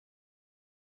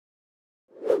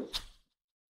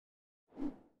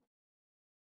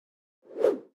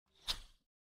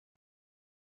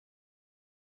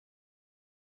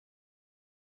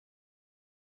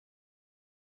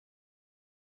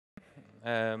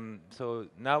So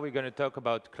now we're going to talk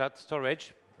about cloud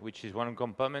storage, which is one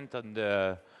component on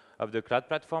of the cloud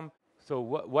platform. So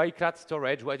why cloud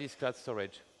storage? What is cloud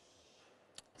storage?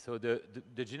 So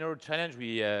the general challenge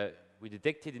we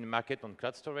detected in the market on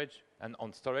cloud storage and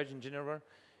on storage in general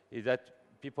is that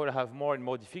people have more and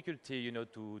more difficulty, you know,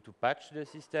 to patch the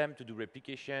system, to do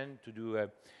replication, to do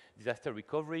disaster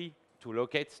recovery, to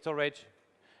locate storage,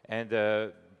 and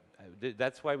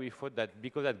that's why we thought that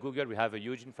because at Google we have a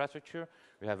huge infrastructure,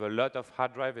 we have a lot of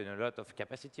hard drive and a lot of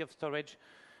capacity of storage,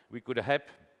 we could help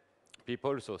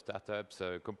people, so startups,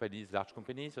 companies, large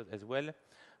companies as well,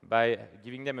 by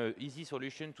giving them an easy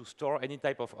solution to store any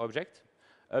type of object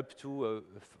up to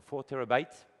 4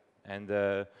 terabytes, and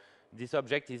this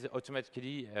object is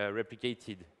automatically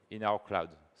replicated in our cloud.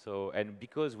 So, and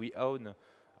because we own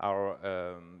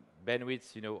our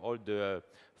bandwidth, you know, all the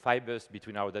fibers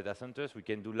between our data centers, we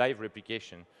can do live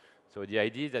replication. So the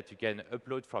idea is that you can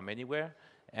upload from anywhere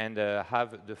and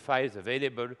have the files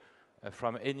available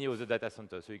from any other data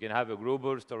center. So you can have a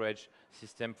global storage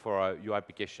system for your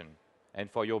application and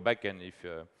for your backend if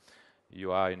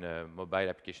you are in a mobile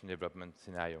application development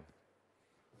scenario.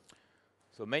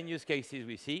 So main use cases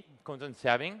we see, content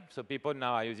serving. So people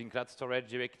now are using cloud storage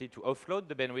directly to offload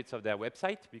the bandwidth of their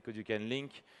website, because you can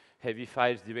link heavy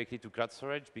files directly to cloud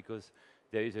storage because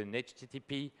there is an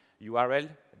HTTP URL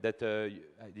that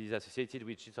is associated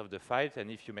with each of the files, and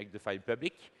if you make the file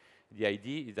public, the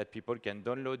idea is that people can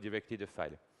download directly the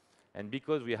file. And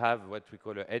because we have what we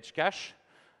call an edge cache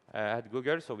at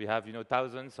Google, so we have, you know,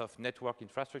 thousands of network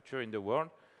infrastructure in the world,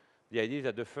 the idea is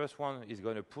that the first one is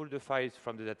going to pull the files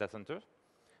from the data center.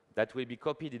 That will be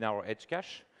copied in our edge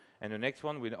cache, and the next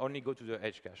one will only go to the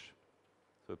edge cache.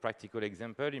 So a practical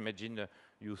example, imagine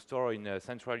you store in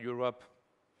Central Europe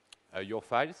your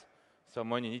files.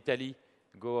 Someone in Italy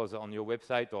goes on your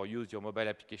website or use your mobile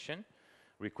application,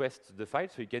 requests the file,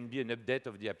 so it can be an update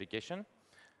of the application.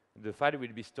 The file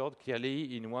will be stored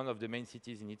clearly in one of the main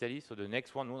cities in Italy, so the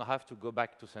next one won't have to go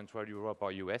back to Central Europe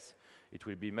or US. It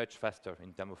will be much faster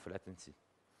in terms of latency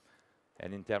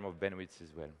and in terms of bandwidth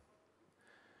as well.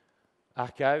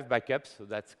 Archive, backups, so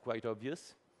that's quite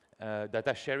obvious.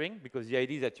 Data sharing, because the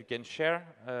idea is that you can share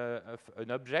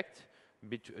an object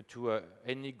to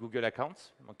any Google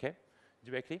accounts, okay,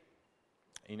 directly,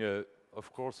 in a,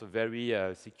 of course, a very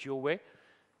secure way.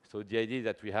 So the idea is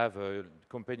that we have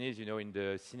companies, you know, in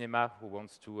the cinema who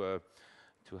wants to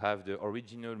have the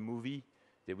original movie.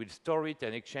 They will store it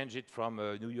and exchange it from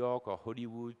New York or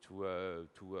Hollywood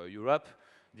to Europe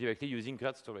directly using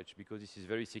cloud storage, because this is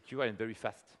very secure and very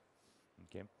fast.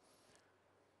 Okay.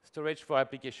 Storage for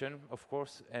application, of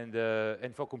course, and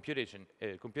for computation,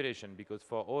 because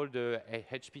for all the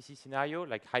HPC scenario,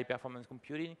 like high-performance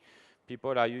computing,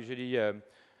 people are usually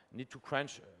need to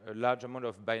crunch a large amount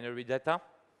of binary data,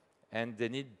 and they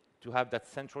need to have that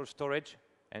central storage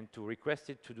and to request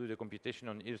it to do the computation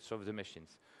on each of the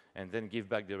machines, and then give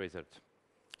back the result.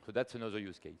 So that's another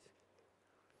use case.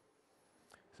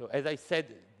 So as I said,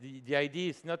 the idea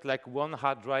is not like one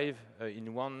hard drive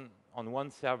on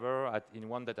one server in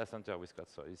one data center with cloud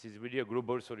storage. This is really a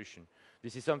global solution.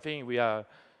 This is something we are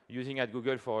using at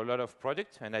Google for a lot of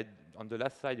products, and on the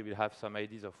last slide, we'll have some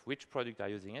ideas of which product are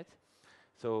using it.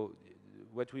 So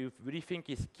what we really think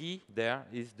is key there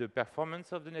is the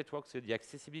performance of the network, so the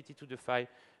accessibility to the file,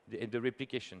 and the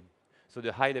replication, so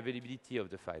the high availability of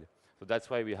the file. So that's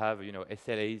why we have, you know,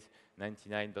 SLAs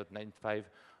 99.95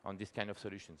 on this kind of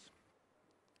solutions.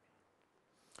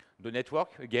 The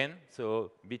network, again,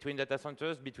 so between data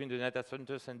centers, between the data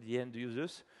centers and the end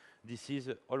users, this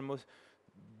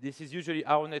is usually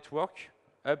our network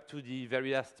up to the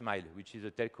very last mile, which is a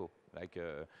telco. Like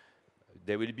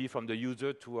there will be from the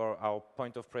user to our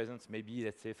point of presence, maybe,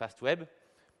 let's say, fast web.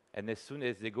 And as soon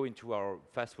as they go into our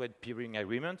fast web peering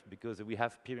agreement, because we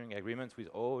have peering agreements with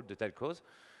all the telcos,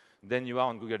 then you are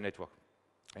on Google network.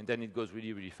 And then it goes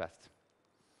really, really fast.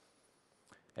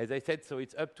 As I said, so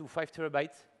it's up to 5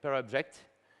 terabytes per object.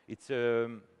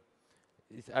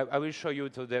 I will show you.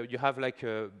 So you have like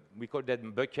we call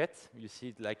that bucket. You see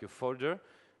it like a folder,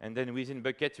 and then within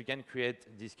bucket you can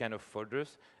create these kind of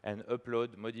folders and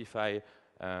upload, modify,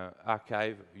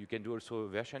 archive. You can do also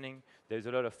versioning. There's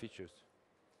a lot of features.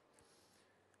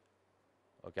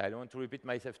 Okay, I don't want to repeat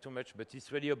myself too much, but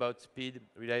it's really about speed,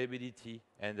 reliability,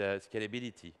 and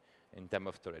scalability in terms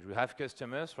of storage. We have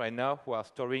customers right now who are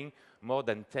storing more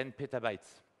than 10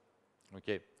 petabytes,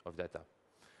 okay, of data.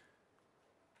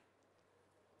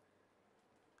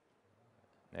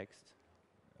 Next.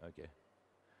 Okay.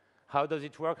 How does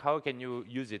it work? How can you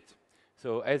use it?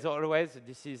 So as always,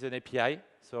 this is an API,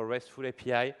 so a RESTful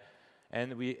API,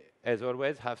 And we, as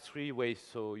always, have 3 ways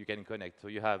so you can connect. So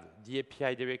you have the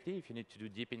API directly if you need to do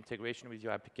deep integration with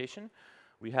your application.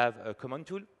 We have a common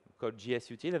tool called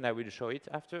GSUtil, and I will show it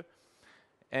after.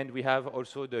 And we have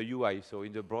also the UI, so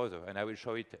in the browser, and I will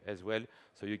show it as well,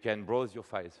 so you can browse your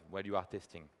files while you are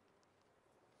testing.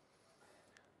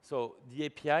 So the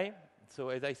API, so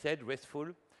as I said, RESTful,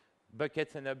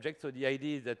 buckets and objects. So the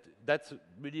idea is that that's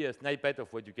really a snippet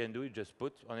of what you can do. You just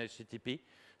put on HTTP.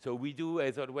 So we do,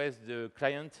 as always, the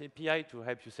client API to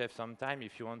help you save some time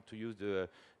if you want to use the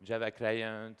Java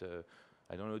client,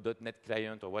 I don't know, .NET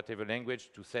client or whatever language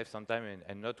to save some time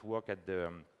and not work at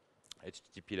the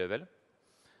HTTP level.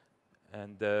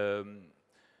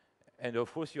 And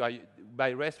of course,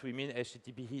 by REST, we mean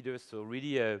HTTP headers, so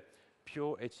really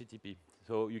pure HTTP.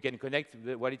 So you can connect,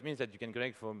 what it means that you can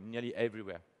connect from nearly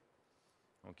everywhere,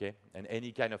 okay? And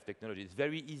any kind of technology. It's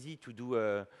very easy to do,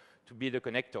 to build a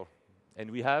connector. And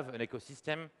we have an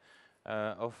ecosystem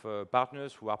of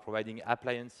partners who are providing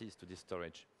appliances to this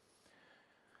storage.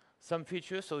 Some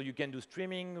features, so you can do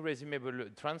streaming, resumable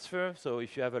transfer. So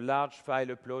if you have a large file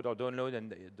upload or download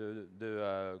and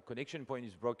the connection point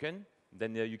is broken,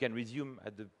 then you can resume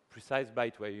at the precise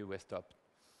byte where you were stopped.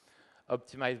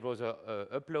 Optimize browser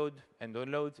upload and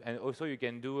download, and also you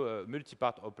can do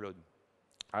multi-part upload.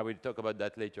 I will talk about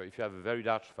that later if you have a very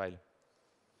large file.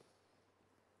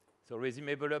 So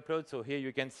resumable upload, so here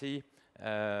you can see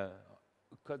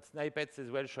code snippets as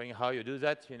well showing how you do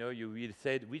that. You know, you will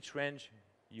say which range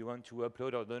you want to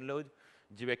upload or download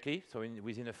directly, so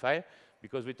within a file,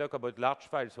 because we talk about large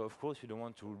files, so of course you don't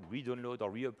want to re-download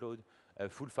or re-upload a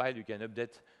full file. You can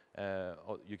update,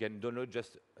 or you can download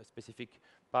just a specific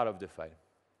part of the file.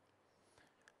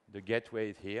 The gateway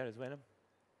is here as well.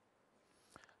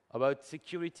 About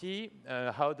security,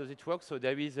 how does it work? So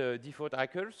there is a default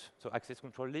hackers, so access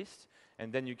control list,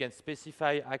 and then you can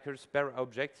specify hackers per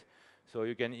object. So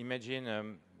you can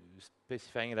imagine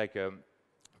specifying like a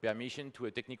permission to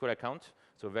a technical account,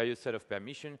 so various set of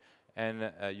permission,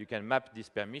 and you can map these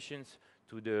permissions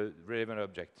to the relevant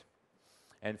object.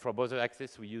 And for browser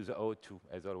access, we use O2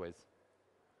 as always.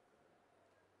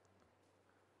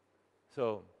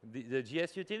 So the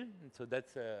GSUtil, so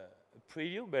that's a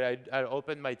preview, but I'll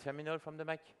open my terminal from the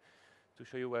Mac to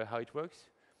show you how it works.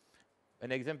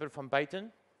 An example from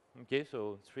Python. Okay,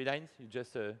 so 3 lines. You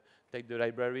just take the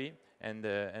library and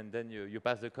then you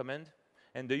pass the command.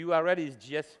 And the URL is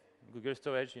GS, Google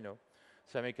Storage, you know,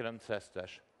 semicolon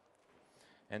 //.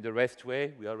 And the REST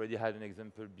way, we already had an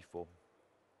example before.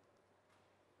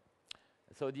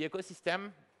 So the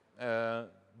ecosystem,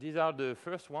 these are the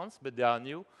first ones, but there are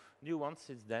new ones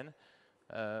since then,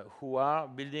 who are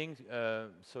building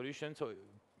solutions. So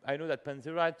I know that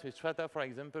Panzera, Registrata, for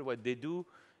example, what they do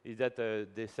is that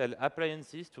they sell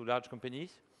appliances to large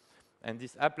companies. And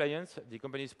this appliance, the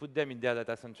companies put them in their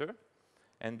data center,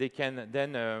 and they can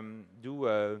then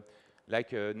do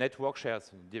like network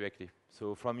shares directly.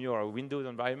 So from your Windows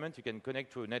environment, you can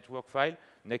connect to a network file,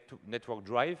 network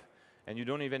drive, and you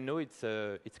don't even know it's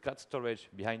cloud storage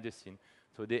behind the scene.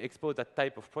 So they expose that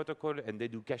type of protocol, and they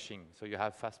do caching, so you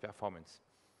have fast performance.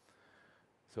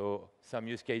 So some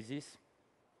use cases,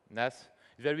 NAS,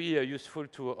 very useful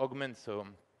to augment. So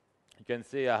you can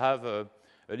say I have a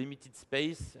limited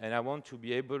space, and I want to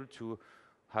be able to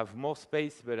have more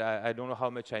space, but I don't know how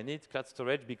much I need. Cloud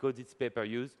storage, because it's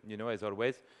pay-per-use, you know, as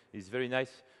always, it's very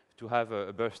nice to have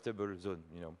a burstable zone,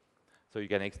 you know, so you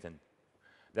can extend.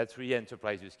 That's really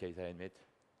enterprise use case, I admit.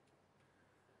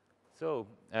 So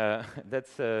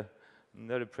that's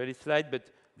not a pretty slide, but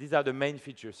these are the main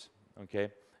features,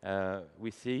 okay?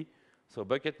 We see, so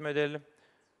bucket model,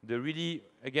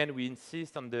 again, we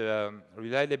insist on the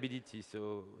reliability.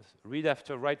 So read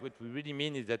after write, what we really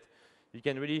mean is that you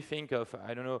can really think of,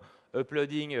 I don't know,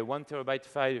 uploading a 1 terabyte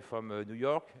file from New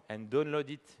York and download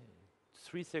it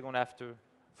 3 seconds after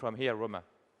from here, Roma,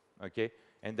 okay?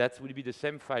 And that will be the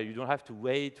same file. You don't have to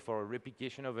wait for a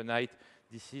replication overnight.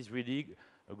 This is really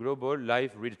a global,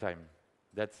 live, real-time.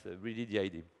 That's really the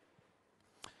idea.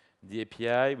 The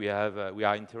API, we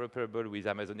are interoperable with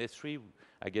Amazon S3.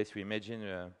 I guess we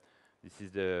imagine this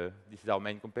is our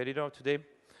main competitor today.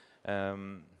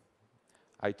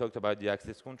 I talked about the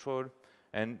access control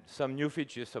and some new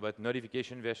features about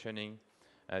notification versioning,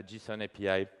 JSON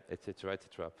API, etc.,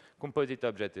 etc. Composite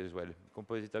object as well.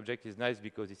 Composite object is nice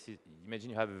because imagine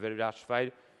you have a very large file.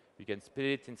 You can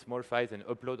split it in small files and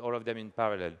upload all of them in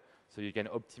parallel, so you can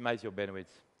optimize your bandwidth.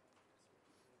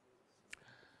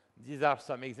 These are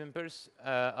some examples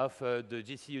of the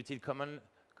GCUtil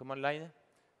command line.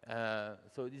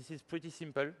 So this is pretty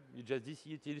simple. You just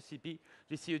GCUtil CP.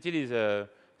 GCUtil is a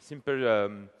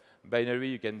simple binary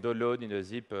you can download in a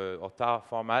zip or tar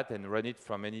format and run it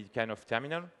from any kind of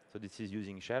terminal. So this is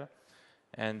using shell.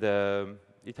 And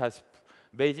it has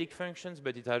basic functions,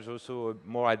 but it has also a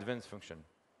more advanced function.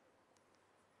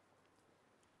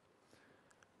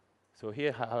 So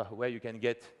here, where you can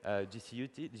get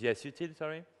GSUtil,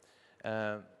 sorry.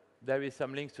 There is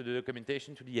some links to the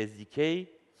documentation, to the SDK,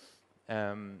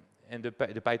 and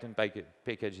the Python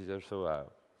package is also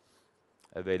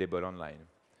available online.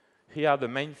 Here are the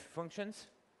main functions.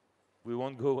 We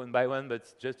won't go one by one,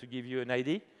 but just to give you an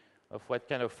idea of what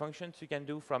kind of functions you can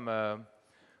do from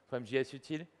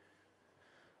GSUtil.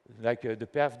 Like the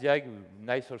perf diag,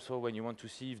 nice also when you want to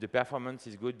see if the performance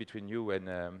is good between you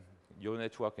and your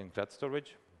network and cloud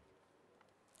storage.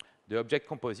 The object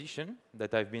composition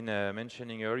that I've been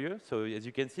mentioning earlier. So as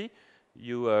you can see,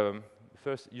 you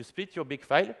first you split your big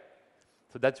file.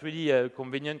 So that's really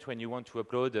convenient when you want to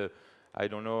upload, I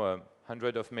don't know,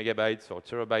 hundreds of megabytes or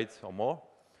terabytes or more.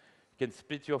 You can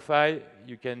split your file.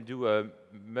 You can do a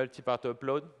multi-part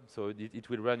upload. So it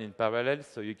will run in parallel.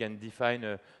 So you can define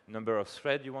a number of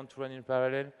threads you want to run in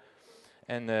parallel,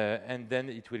 and then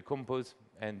it will compose.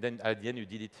 And then at the end you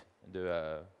delete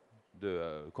the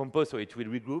compose, so it will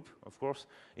regroup, of course,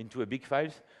 into a big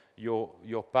files,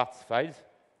 your parts files,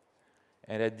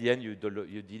 and at the end you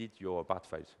delete your part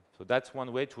files. So that's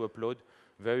one way to upload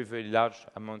very, very large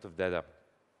amount of data.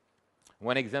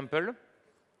 One example,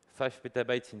 5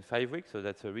 petabytes in 5 weeks, so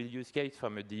that's a real use case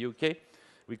from the UK.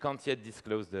 We can't yet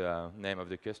disclose the name of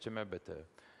the customer, but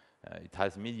it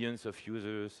has millions of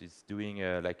users. It's doing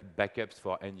like backups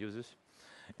for end users.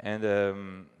 And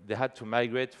they had to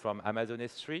migrate from Amazon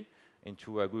S3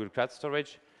 into Google Cloud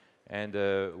Storage. And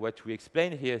what we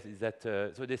explain here is that,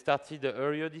 so they started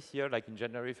earlier this year, like in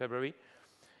January, February.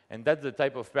 And that's the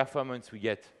type of performance we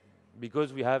get.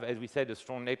 Because we have, as we said, a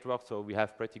strong network, so we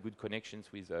have pretty good connections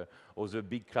with other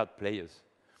big cloud players.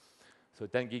 So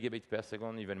 10 gigabits per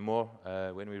second, even more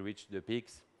when we reach the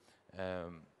peaks.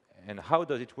 And how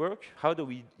does it work? How do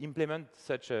we implement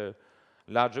such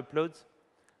large uploads?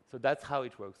 So that's how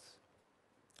it works.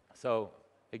 So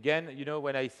again, you know,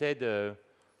 when I said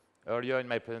earlier in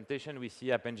my presentation, we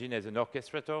see App Engine as an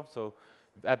orchestrator. So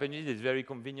App Engine is very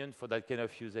convenient for that kind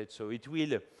of usage. So it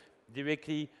will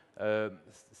directly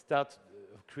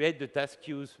create the task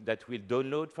queues that will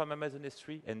download from Amazon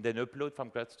S3 and then upload from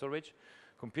cloud storage.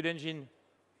 Compute Engine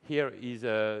here is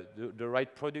the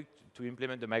right product to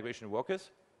implement the migration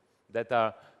workers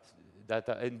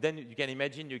and then you can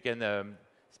imagine you can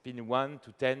spin 1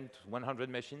 to 10 to 100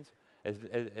 machines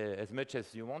as much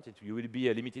as you want. You will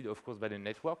be limited, of course, by the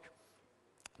network,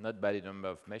 not by the number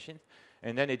of machines.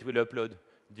 And then it will upload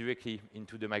directly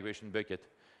into the migration bucket.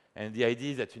 And the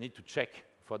idea is that you need to check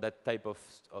for that type of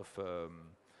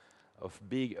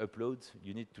big uploads.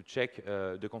 You need to check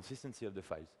the consistency of the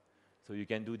files. So you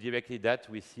can do directly that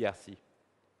with CRC,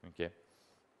 okay,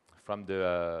 from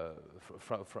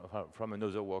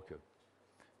another worker.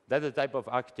 That's the type of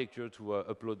architecture to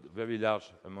upload very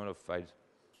large amount of files.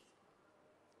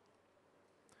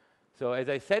 So as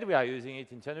I said, we are using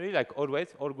it internally, like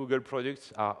always. All Google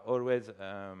products are always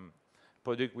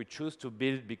products we choose to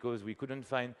build because we couldn't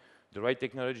find the right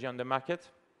technology on the market.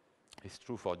 It's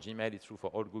true for Gmail, it's true for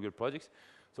all Google products.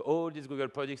 So all these Google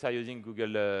products are using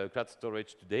Google Cloud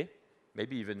Storage today,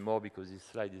 maybe even more because this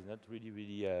slide is not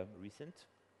really recent.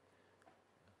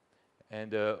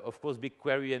 And of course,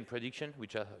 BigQuery and Prediction,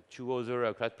 which are two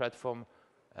other cloud platform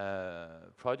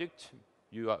products.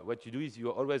 What you do is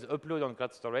you always upload on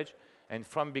cloud storage, and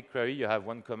from BigQuery, you have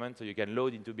one command, so you can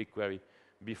load into BigQuery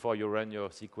before you run your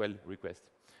SQL request.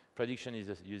 Prediction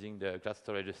is using the cloud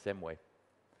storage the same way.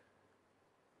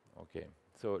 Okay,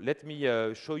 so let me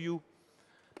show you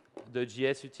the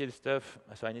GSUtil stuff.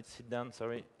 So I need to sit down,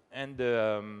 sorry, and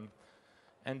the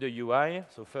UI.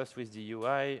 So first with the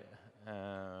UI.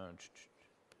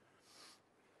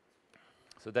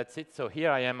 So that's it. So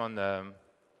here I am on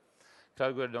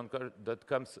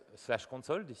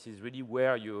cloudgoogle.com/console. This is really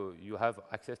where you have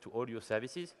access to all your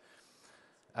services.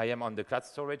 I am on the cloud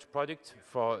storage product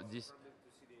for this.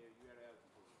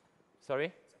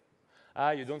 Sorry?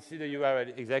 You don't see the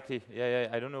URL exactly. Yeah.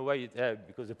 I don't know why.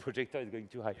 Because the projector is going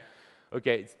too high.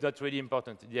 Okay, it's not really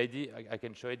important. The idea I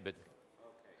can show it, but.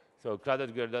 So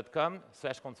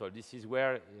cloud.google.com/console. This is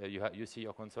where you see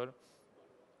your console.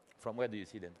 From where do you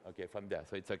see them? Okay, from there.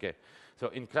 So it's okay. So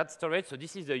in cloud storage, so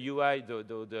this is the UI,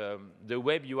 the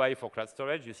web UI for cloud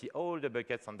storage. You see all the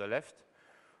buckets on the left.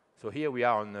 So here we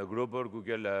are on a global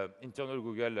Google, internal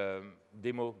Google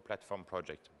demo platform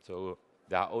project. So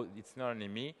it's not only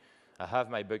me. I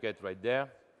have my bucket right there,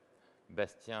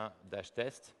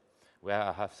 Bastien-test, where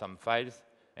I have some files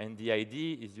And the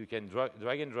idea is you can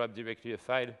drag and drop directly a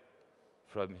file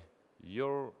from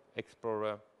your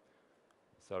Explorer.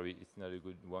 Sorry, it's not a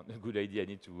good one. A good idea. I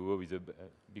need to go with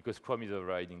because Chrome is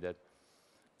overriding that.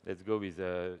 Let's go with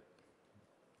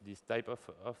this type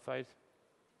of files.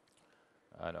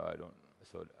 No, I don't.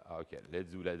 So okay,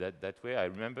 let's do that way. I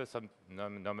remember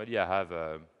normally I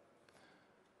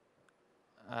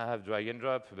have drag and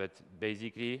drop, but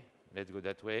basically let's go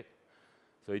that way.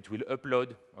 So it will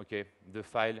upload, okay, the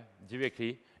file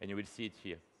directly, and you will see it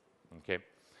here, okay.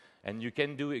 And you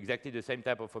can do exactly the same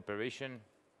type of operation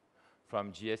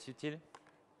from GSUtil.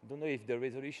 Don't know if the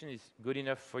resolution is good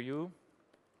enough for you.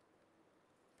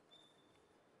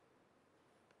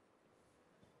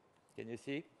 Can you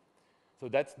see? So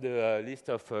that's the list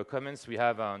of comments we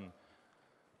have on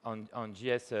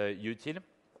GSUtil.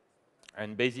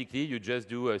 And basically, you just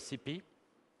do a CP.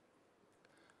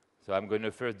 So I'm going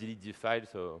to first delete the file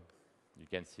so you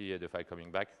can see the file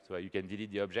coming back. So you can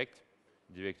delete the object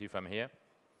directly from here.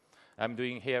 I'm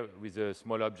doing here with a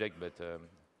small object, but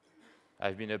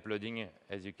I've been uploading,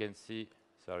 as you can see.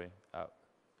 Sorry. Oh.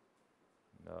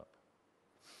 No.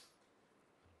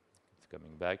 It's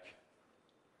coming back.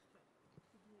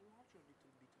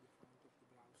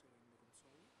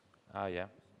 Ah, yeah.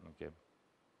 Okay.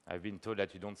 I've been told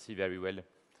that you don't see very well.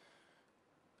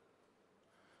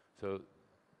 So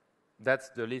that's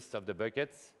the list of the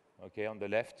buckets, okay, on the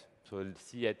left. So we'll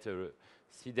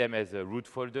see them as root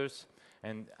folders.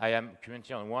 And I am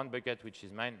currently on one bucket, which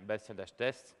is mine,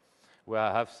 Bastien-test, where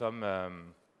I have some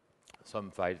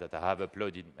files that I have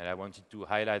uploaded. And I wanted to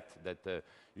highlight that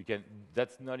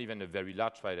that's not even a very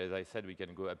large file. As I said, we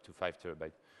can go up to 5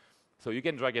 terabytes. So you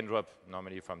can drag and drop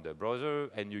normally from the browser,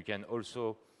 and you can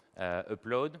also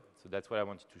upload. So that's what I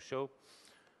wanted to show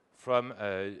from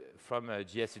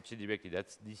GSUtil directly.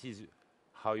 This is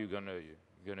how you're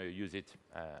gonna use it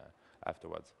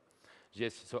afterwards.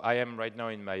 So I am right now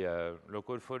in my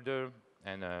local folder,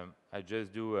 and I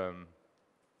just do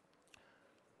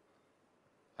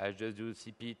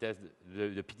CP test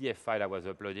the PDF file I was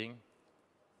uploading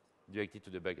directly to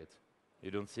the bucket. You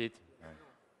don't see it?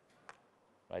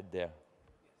 Right there.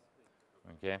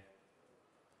 Okay.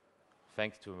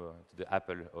 Thanks to the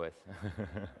Apple OS.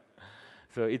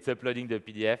 So it's uploading the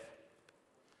PDF,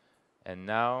 and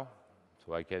now,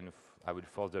 so I will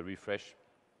force the refresh,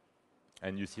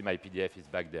 and you see my PDF is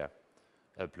back there,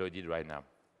 uploaded right now.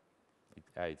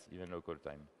 It's even local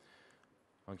time.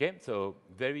 Okay, so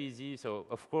very easy. So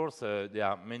of course there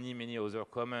are many other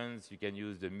commands. You can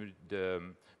use the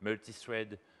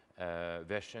multi-thread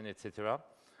version, etc.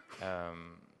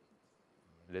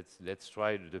 Let's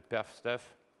try the perf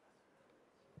stuff.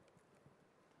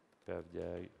 Perf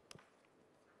diag.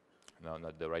 No,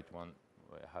 not the right one.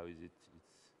 How is it?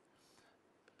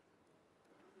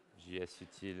 It's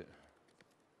GSUtil.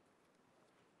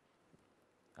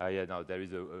 Ah, yeah, no, there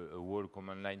is a whole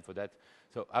command line for that.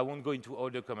 So I won't go into all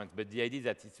the commands, but the idea is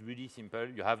that it's really simple.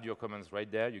 You have your commands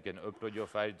right there. You can upload your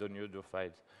files, download your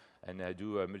files, and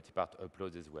do a multi-part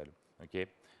uploads as well. Okay,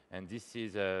 and this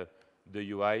is the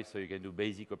UI, so you can do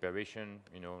basic operation,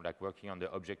 like working on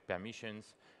the object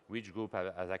permissions, which group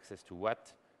has access to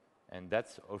what, and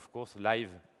that's of course live.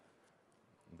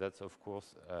 That's of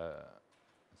course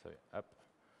sorry, up.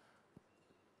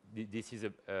 This is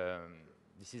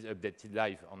updated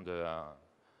live on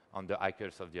the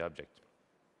icons of the object.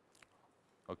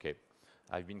 Okay,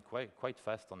 I've been quite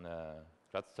fast on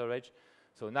cloud storage.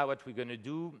 So now what we're going to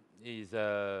do is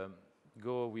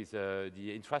go with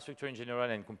the infrastructure in general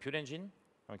and compute engine.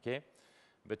 Okay,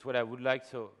 but what I would like,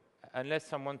 so unless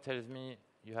someone tells me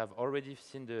you have already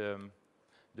seen the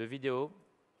video,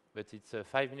 but it's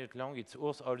 5 minutes long. It's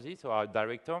Urs Olsi, so our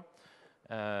director.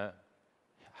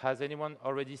 Has anyone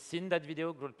already seen that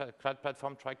video, Cloud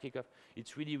Platform Track Kickoff?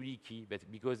 It's really key, but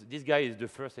because this guy is the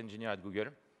first engineer at Google.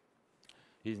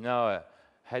 He's now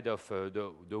head of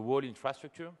the whole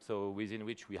infrastructure, so within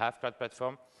which we have Cloud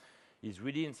Platform. He's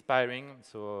really inspiring,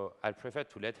 so I prefer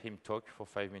to let him talk for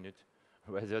 5 minutes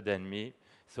rather than me.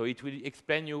 So it will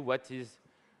explain you what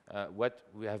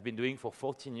we have been doing for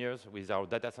 14 years with our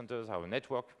data centers, our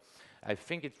network. I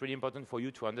think it's really important for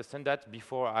you to understand that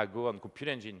before I go on compute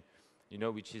engine,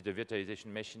 which is the virtualization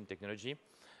machine technology,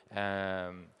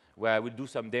 where I will do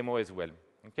some demo as well.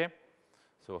 Okay?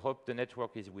 So hope the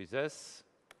network is with us.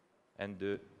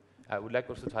 And I would like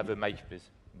also to have a mic,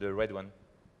 please. The red one.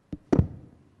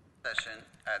 Session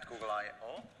at Google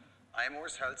I/O. I'm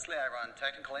Urs Hölzli. I run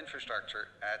technical infrastructure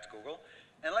at Google.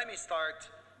 And let me start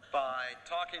by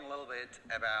talking a little bit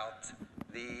about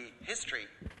the history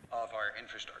of our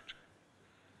infrastructure.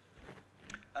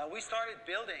 We started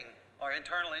building our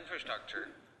internal infrastructure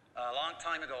a long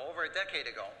time ago, over a decade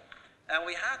ago. And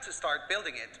we had to start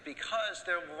building it because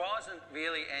there wasn't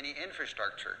really any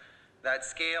infrastructure that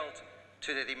scaled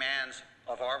to the demands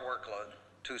of our workload,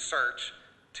 to search,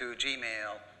 to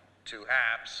Gmail, to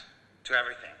apps, to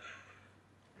everything.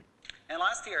 And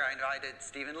last year I invited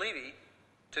Stephen Levy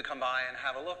to come by and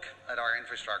have a look at our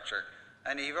infrastructure.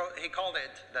 And he called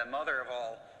it the mother of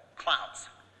all clouds,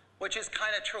 which is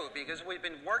kind of true because we've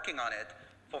been working on it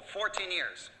for 14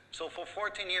 years. So for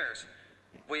 14 years,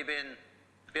 we've been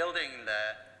building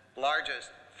the largest,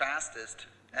 fastest,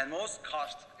 and most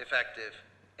cost-effective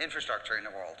infrastructure in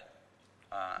the world.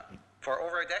 For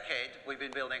over a decade, we've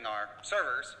been building our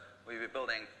servers, we've been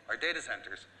building our data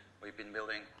centers, we've been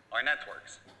building our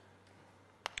networks.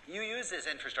 You use this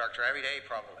infrastructure every day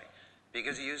probably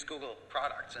because you use Google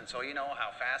products, and so you know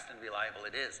how fast and reliable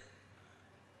it is.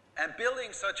 And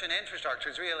building such an infrastructure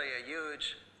is really a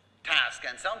huge task,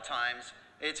 and sometimes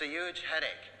it's a huge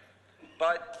headache.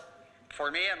 But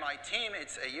for me and my team,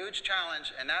 it's a huge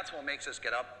challenge, and that's what makes us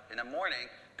get up in the morning,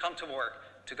 come to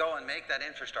work, to go and make that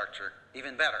infrastructure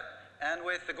even better. And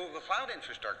with the Google Cloud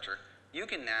infrastructure, you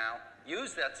can now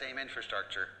use that same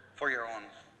infrastructure for your own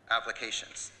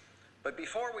applications. But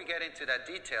before we get into that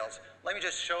details, let me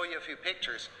just show you a few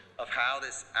pictures of how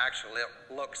this actually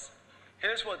looks.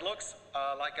 Here's what looks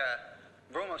like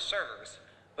a room of servers,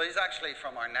 but it's actually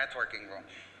from our networking room.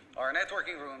 Our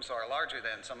networking rooms are larger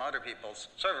than some other people's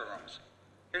server rooms.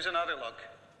 Here's another look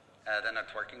at a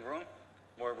networking room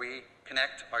where we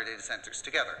connect our data centers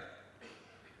together.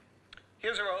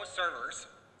 Here's a row of servers,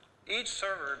 each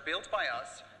server built by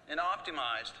us and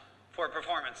optimized for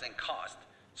performance and cost.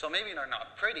 So maybe they're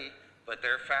not pretty, but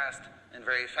they're fast and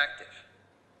very effective.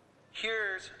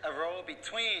 Here's a row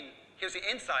between, here's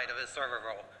the inside of a server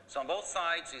row. So on both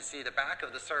sides, you see the back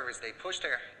of the servers. They push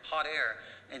their hot air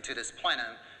into this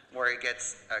plenum where it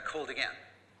gets cooled again.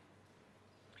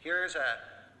 Here's a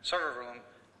server room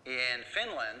in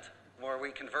Finland where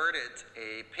we converted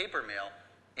a paper mill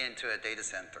into a data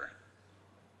center.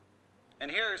 And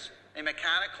here's a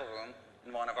mechanical room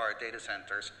in one of our data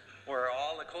centers where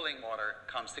all the cooling water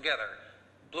comes together.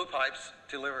 Blue pipes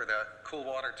deliver the cool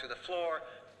water to the floor.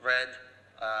 Red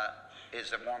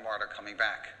is the warm water coming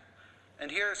back.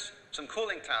 And here's some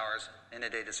cooling towers in a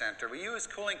data center. We use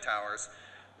cooling towers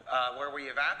where we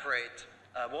evaporate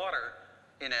water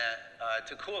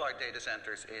to cool our data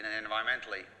centers in an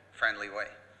environmentally friendly way.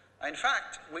 In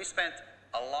fact, we spent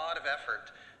a lot of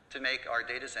effort to make our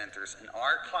data centers in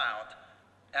our cloud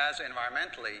as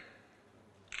environmentally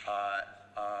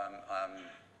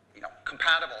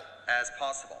compatible as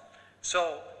possible.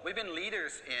 So we've been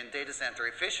leaders in data center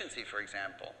efficiency, for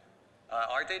example.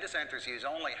 Our data centers use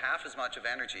only half as much of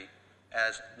energy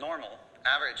as normal,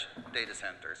 average data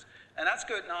centers. And that's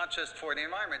good not just for the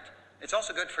environment, it's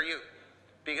also good for you,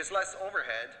 because less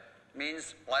overhead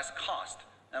means less cost,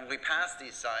 and we pass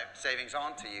these savings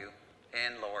on to you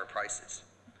in lower prices.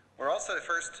 We're also the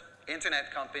first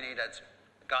internet company that's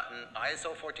gotten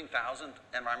ISO 14000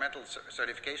 environmental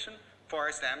certification for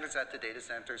our standards at the data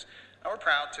centers. And we're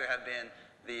proud to have been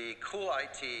the Cool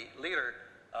IT leader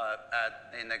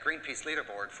in the Greenpeace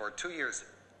leaderboard for 2 years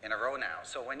in a row now.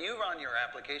 So when you run your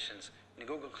applications in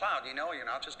Google Cloud, you know you're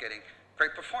not just getting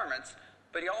great performance,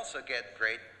 but you also get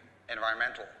great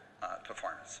environmental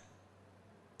performance.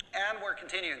 And we're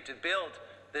continuing to build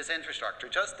this infrastructure.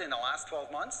 Just in the last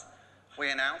 12 months, we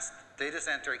announced data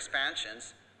center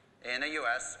expansions in the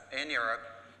US, in Europe,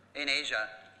 in Asia,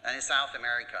 and in South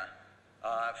America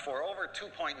for over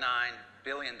 $2.9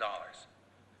 billion.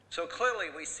 So clearly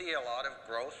we see a lot of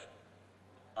growth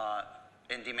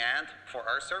in demand for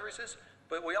our services,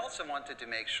 but we also wanted to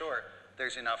make sure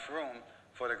there's enough room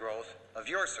for the growth of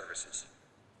your services.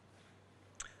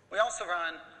 We also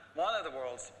run one of the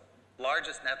world's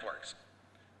largest networks.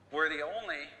 We're the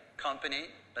only company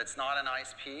that's not an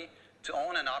ISP to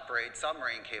own and operate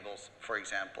submarine cables, for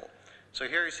example. So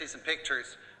here you see some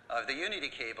pictures of the Unity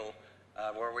cable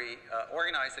where we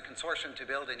organized a consortium to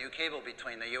build a new cable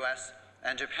between the US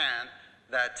and Japan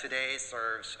that today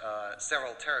serves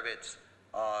several terabits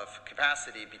of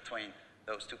capacity between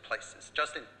those two places,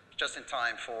 just in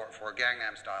time for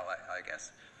Gangnam Style, I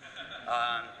guess.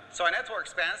 So our network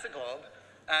spans the globe,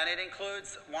 and it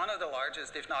includes one of the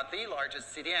largest, if not the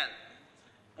largest, CDN.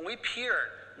 And we peer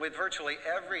with virtually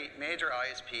every major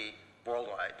ISP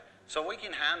worldwide. So we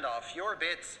can hand off your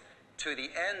bits to the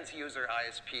end user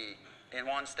ISP in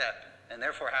one step, and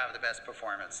therefore have the best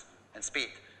performance and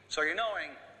speed. So you know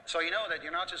that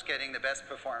you're not just getting the best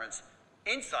performance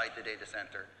inside the data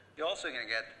center, you're also going to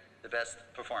get the best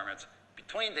performance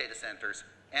between data centers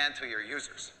and to your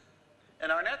users.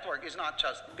 And our network is not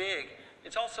just big,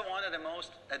 It's also one of the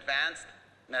most advanced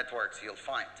networks you'll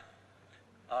find.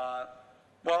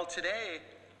 Well, today,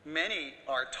 many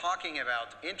are talking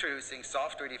about introducing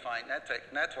software-defined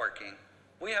networking.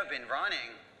 We have been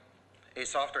running a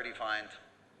software-defined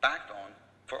backbone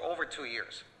for over 2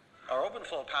 years. Our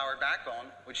OpenFlow-powered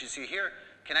backbone, which you see here,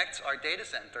 connects our data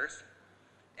centers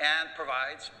and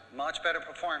provides much better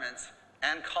performance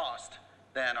and cost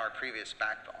than our previous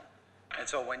backbone. And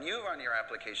so when you run your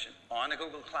application on the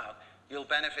Google Cloud, you'll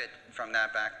benefit from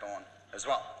that backbone as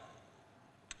well.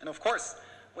 And of course,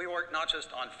 we work not just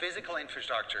on physical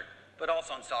infrastructure, but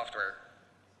also on software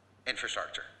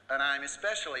infrastructure. And I'm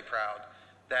especially proud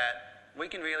that we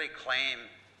can really claim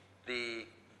the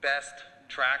best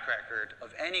track record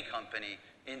of any company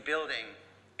in building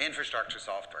infrastructure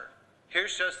software.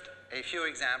 Here's just a few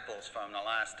examples from the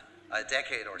last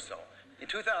decade or so. In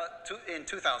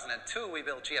 2002, we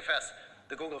built GFS,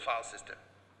 the Google File System.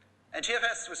 And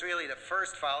GFS was really the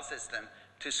first file system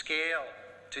to scale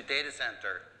to data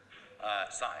center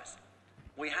size.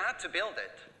 We had to build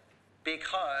it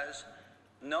because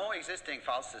no existing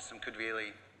file system could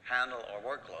really handle our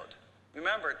workload.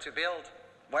 Remember, to build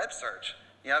web search,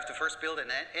 you have to first build an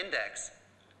index.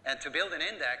 And to build an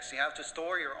index, you have to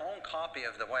store your own copy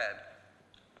of the web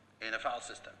in a file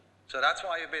system. So that's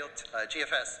why we built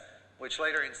GFS, which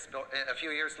later, a few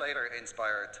years later,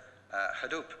 inspired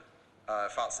Hadoop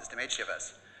file system,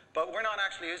 HDFS. But we're not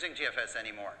actually using GFS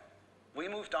anymore. We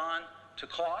moved on to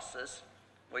Colossus,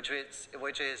 which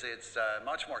is its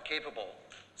much more capable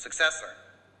successor.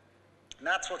 And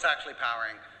that's what's actually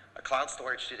powering cloud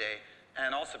storage today,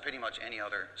 and also pretty much any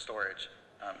other storage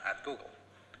at Google.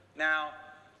 Now,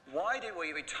 why did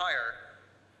we retire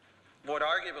what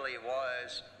arguably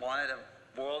was one of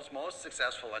the world's most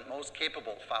successful and most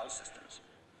capable file systems?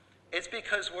 It's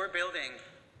because we're building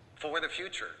for the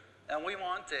future, and we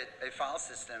wanted a file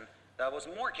system that was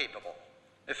more capable,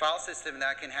 a file system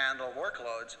that can handle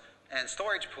workloads and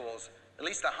storage pools at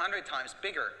least 100 times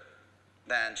bigger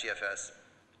than GFS,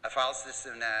 a file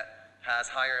system that has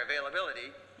higher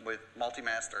availability with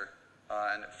multi-master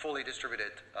and fully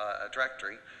distributed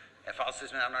directory, a file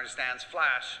system that understands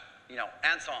Flash,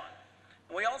 and so on.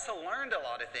 And we also learned a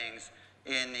lot of things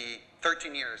in the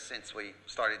 13 years since we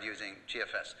started using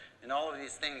GFS. And all of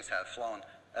these things have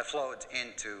flowed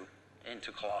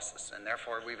into Colossus, and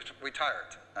therefore we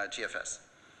retired GFS.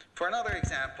 For another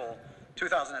example,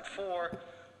 2004,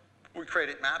 we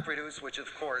created MapReduce, which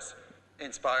of course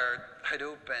inspired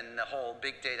Hadoop and the whole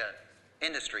big data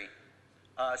industry.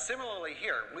 Similarly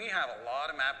here, we have a lot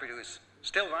of MapReduce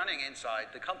still running inside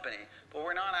the company, but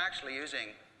we're not actually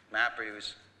using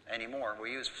MapReduce anymore.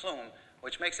 We use Flume,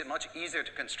 which makes it much easier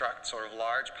to construct sort of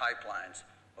large pipelines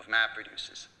of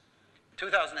MapReduces. In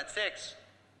 2006,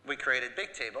 we created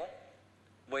Bigtable,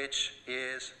 which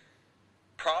is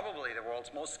probably the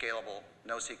world's most scalable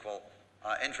NoSQL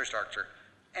infrastructure,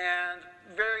 and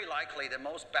very likely the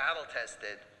most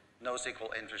battle-tested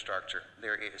NoSQL infrastructure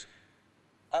there is.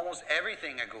 Almost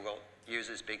everything at Google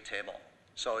uses Bigtable.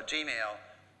 So Gmail,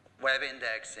 web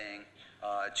indexing,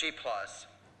 G+,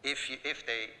 if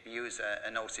they use a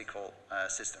NoSQL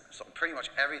system. So pretty much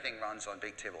everything runs on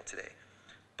Bigtable today.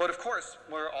 But of course,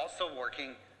 we're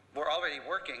already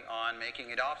working on making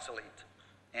it obsolete.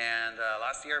 And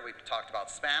last year we talked about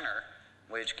Spanner,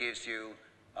 which gives you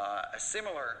a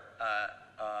similarly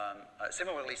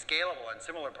scalable and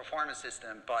similar performance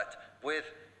system, but with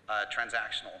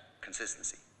transactional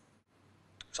consistency.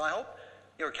 So I hope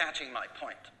you're catching my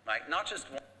point, right? Not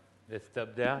just one. Let's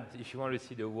stop there. If you want to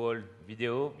see the whole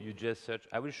video, you just search.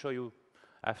 I will show you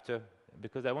after,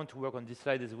 because I want to work on this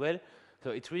slide as well. So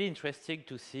it's really interesting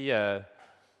to see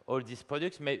all these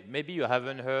products. Maybe you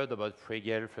haven't heard about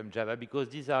Fragile from Java, because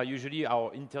these are usually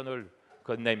our internal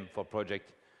code name for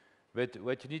project. But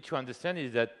what you need to understand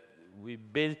is that we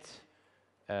built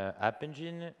App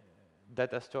Engine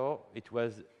data store. It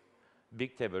was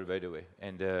Bigtable, by the way.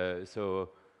 And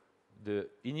so the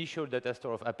initial data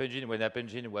store of App Engine, when App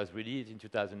Engine was released in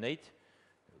 2008,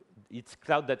 its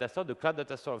cloud data store, the cloud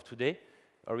data store of today,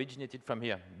 originated from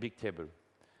here, Bigtable.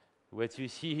 What you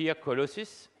see here,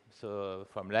 Colossus, so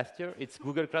from last year, it's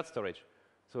Google Cloud Storage.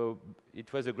 So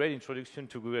it was a great introduction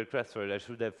to Google Cloud Storage. I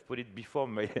should have put it before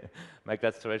my, my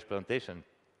Cloud Storage presentation.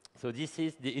 So this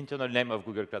is the internal name of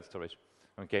Google Cloud Storage,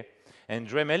 okay? And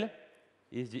Dremel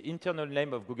is the internal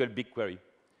name of Google BigQuery.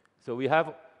 So we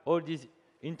have all these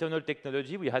internal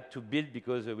technology we had to build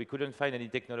because we couldn't find any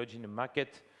technology in the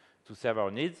market to serve our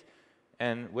needs.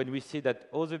 And when we see that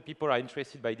other people are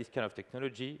interested by this kind of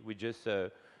technology, we just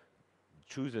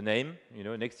choose a name,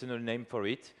 an external name for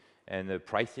it, and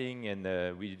pricing, and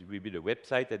we build a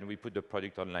website, and we put the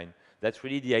product online. That's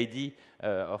really the idea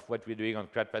of what we're doing on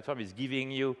Cloud Platform, is giving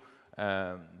you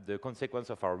the consequence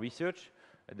of our research,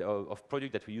 of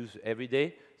product that we use every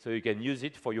day, so you can use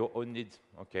it for your own needs,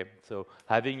 okay? So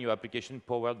having your application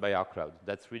powered by our cloud,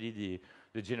 that's really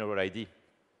the general idea.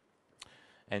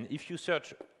 And if you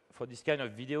search for this kind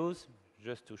of videos,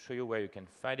 just to show you where you can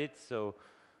find it, so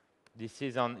this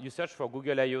is on, you search for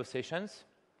Google I/O sessions,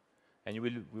 and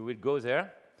we will go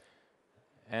there,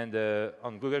 and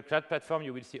on Google Cloud Platform,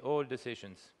 you will see all the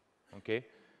sessions, okay?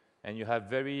 And you have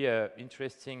very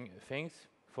interesting things.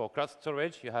 For cloud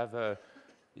storage, you have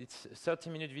it's a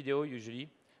 30-minute video usually,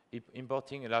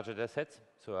 importing a larger data set.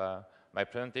 So my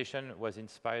presentation was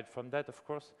inspired from that, of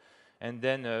course. And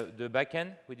then the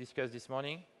backend we discussed this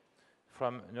morning,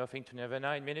 from nothing to never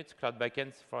 9 minutes, cloud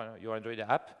backends for your Android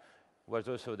app was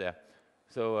also there.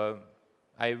 So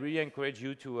I really encourage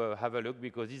you to have a look,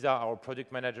 because these are our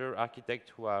product manager,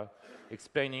 architect, who are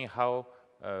explaining how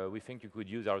we think you could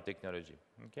use our technology.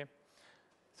 Okay.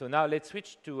 So now let's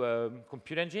switch to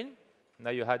Compute Engine. Now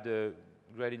you had a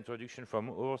great introduction from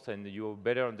Urs, and you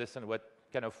better understand what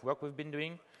kind of work we've been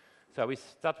doing. So we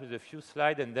start with a few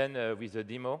slides, and then with a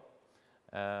demo,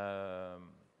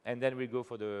 and then we go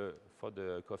for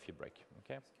the coffee break.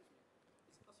 Okay. Is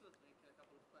it possible to make a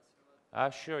couple of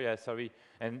questions? Sure. Yeah. Sorry.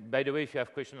 And by the way, if you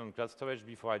have questions on cloud storage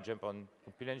before I jump on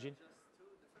Compute Engine.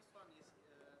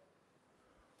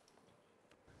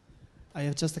 I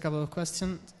have just a couple of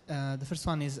questions. The first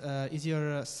one is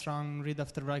your strong read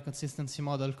after write consistency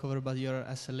model covered by your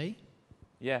SLA?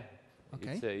 Yeah,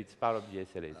 okay. It's part of the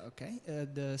SLA. Okay.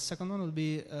 The second one will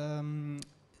be,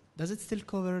 does it still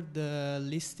cover the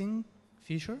listing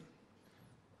feature?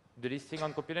 The listing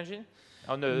on Compute Engine?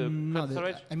 On the cloud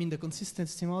storage? I mean the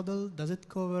consistency model, does it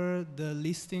cover the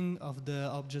listing of the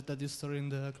object that you store in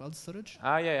the cloud storage?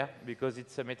 Yeah, because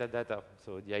it's a metadata.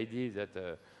 So the idea is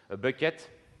that a bucket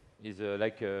is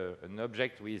like an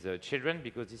object with children,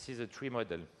 because this is a tree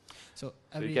model. So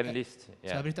you can list.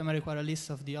 Yeah. So every time I require a list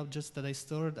of the objects that I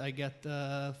stored, I get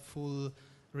a full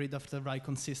read after write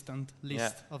consistent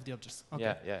list of the objects.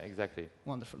 Okay. Yeah, exactly.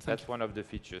 Wonderful. That's one of the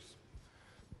features.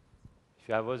 If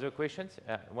you have other questions,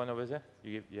 one over there.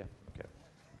 You give, yeah. Okay.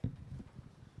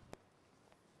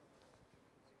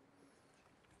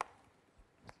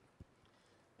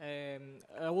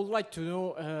 I would like to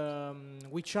know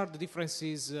which are the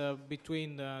differences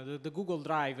between the Google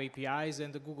Drive APIs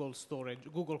and the Google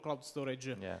Cloud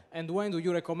Storage, and when do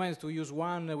you recommend to use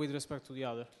one with respect to the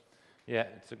other? Yeah,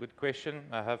 it's a good question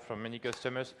I have from many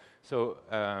customers. So,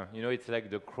 it's like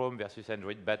the Chrome versus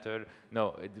Android battle.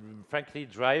 No, frankly,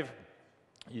 Drive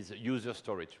is user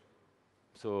storage.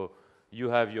 So you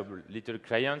have your little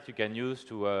client you can use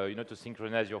to, to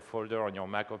synchronize your folder on your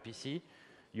Mac or PC.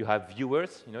 You have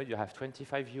viewers, you have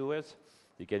 25 viewers.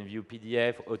 You can view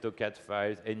PDF, AutoCAD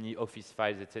files, any Office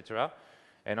files, etc.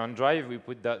 And on Drive, we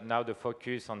put now the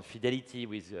focus on fidelity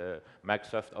with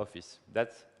Microsoft Office.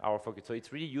 That's our focus. So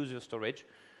it's really user storage,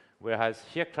 whereas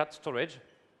here, cloud storage,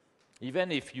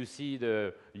 even if you see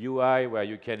the UI where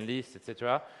you can list,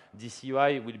 etc., this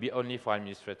UI will be only for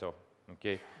administrator.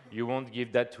 Okay, you won't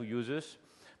give that to users,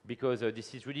 because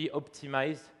this is really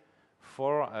optimized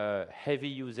for heavy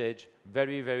usage,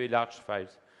 very, very large files.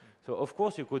 So of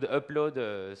course you could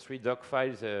upload 3 doc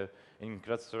files in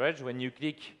cloud storage. When you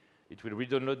click, it will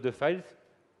re-download the files.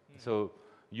 So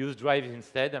use Drive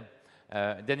instead.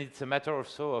 Then it's a matter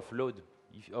also of load,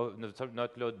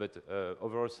 not load, but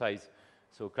overall size.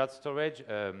 So cloud storage,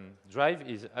 Drive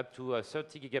is up to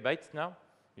 30 gigabytes now.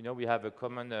 We have a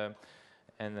common,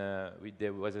 and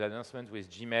there was an announcement with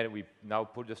Gmail. We now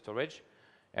pull the storage.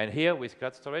 And here, with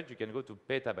cloud storage, you can go to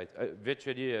petabytes,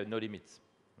 virtually no limits.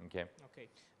 Okay. Okay.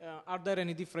 Are there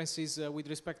any differences with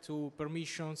respect to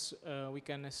permissions we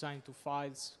can assign to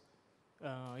files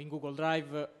in Google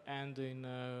Drive and in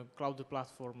cloud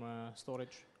platform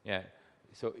storage? Yeah.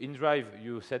 So in Drive,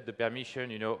 you set the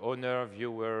permission, owner,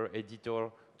 viewer,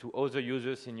 editor, to other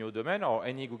users in your domain or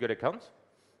any Google account.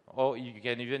 Or you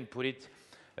can even put it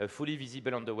fully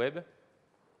visible on the web,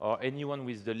 or anyone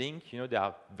with the link. There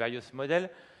are various models.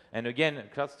 And again,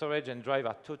 cloud storage and Drive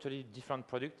are totally different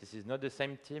products. This is not the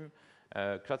same team.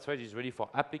 Cloud storage is really for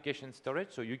application storage.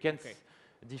 So you can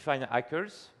define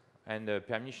hackers and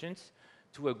permissions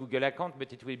to a Google account,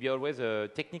 but it will be always a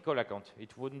technical account.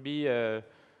 It wouldn't be a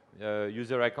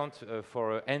user account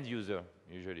for an end user,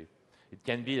 usually. It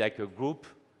can be like a group,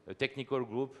 a technical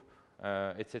group,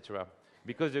 etc.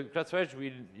 Because the cloud storage,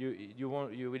 you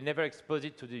will never expose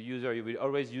it to the user. You will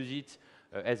always use it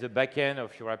as a backend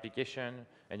of your application,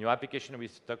 and your application will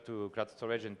talk to cloud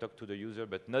storage and talk to the user,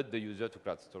 but not the user to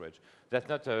cloud storage. That's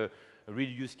not a real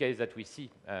use case that we see.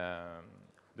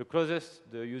 The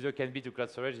closest the user can be to cloud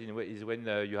storage is when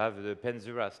you have the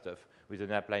Penzura stuff with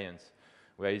an appliance,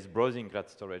 where it's browsing cloud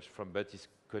storage but it's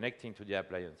connecting to the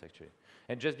appliance actually.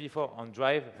 And just before on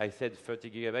Drive, I said 30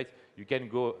 gigabytes. You can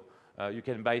go, you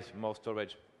can buy more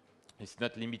storage. It's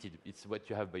not limited. It's what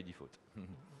you have by default.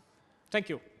 Thank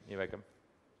you. You're welcome.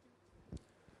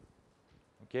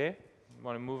 Okay,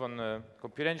 want to move on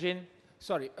compute engine?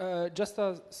 Sorry, just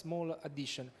a small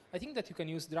addition. I think that you can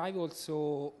use Drive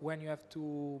also when you have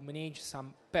to manage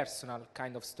some personal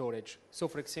kind of storage. So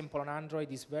for example, on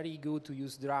Android, it's very good to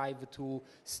use Drive to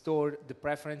store the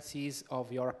preferences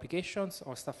of your applications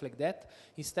or stuff like that.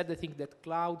 Instead, I think that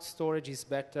cloud storage is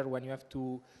better when you have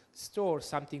to store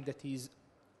something that is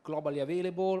globally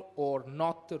available or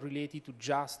not related to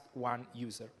just one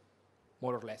user,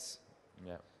 more or less.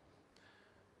 Yeah.